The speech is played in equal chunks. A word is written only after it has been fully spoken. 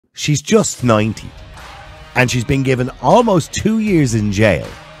she's just 90. And she's been given almost 2 years in jail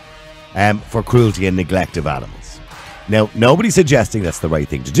for cruelty and neglect of animals. Now, nobody's suggesting that's the right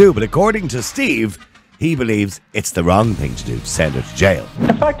thing to do, but according to Steve, he believes it's the wrong thing to do to send her to jail.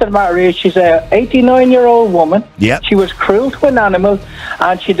 The fact of the matter is, she's a 89-year-old woman. Yep. She was cruel to an animal,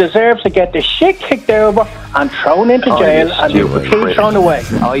 and she deserves to get the shit kicked out of her and thrown into jail and the key thrown away.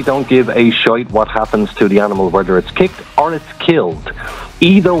 I don't give a shite what happens to the animal, whether it's kicked or it's killed.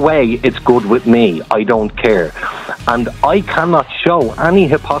 Either way, it's good with me. I don't care. And I cannot show any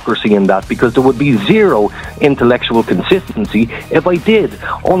hypocrisy in that, because there would be zero intellectual consistency if I did,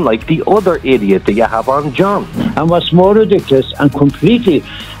 unlike the other idiot that you have on John. And what's more ridiculous and completely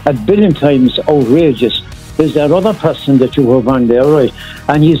a billion times outrageous is that other person that you have on there, right?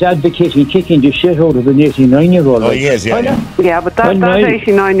 And he's advocating kicking the shit out of an 89-year-old. Oh, yes, yeah. Yeah, but that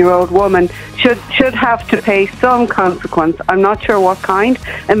 89-year-old woman should have to pay some consequence. I'm not sure what kind,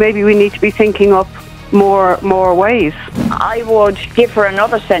 and maybe we need to be thinking up more ways. I would give her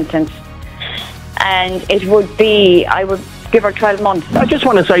another sentence, and it would be, I would give her 12 months. I just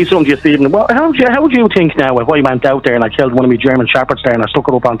want to say something to you, Stephen. Well, how would you think now if I went out there and I killed one of my German Shepherds there and I stuck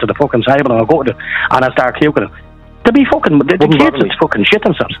it up onto the fucking table and I go to it and I start puking it? The kids would fucking shit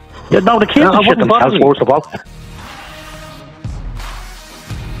themselves. Yeah, no, the kids would shit themselves, first of all.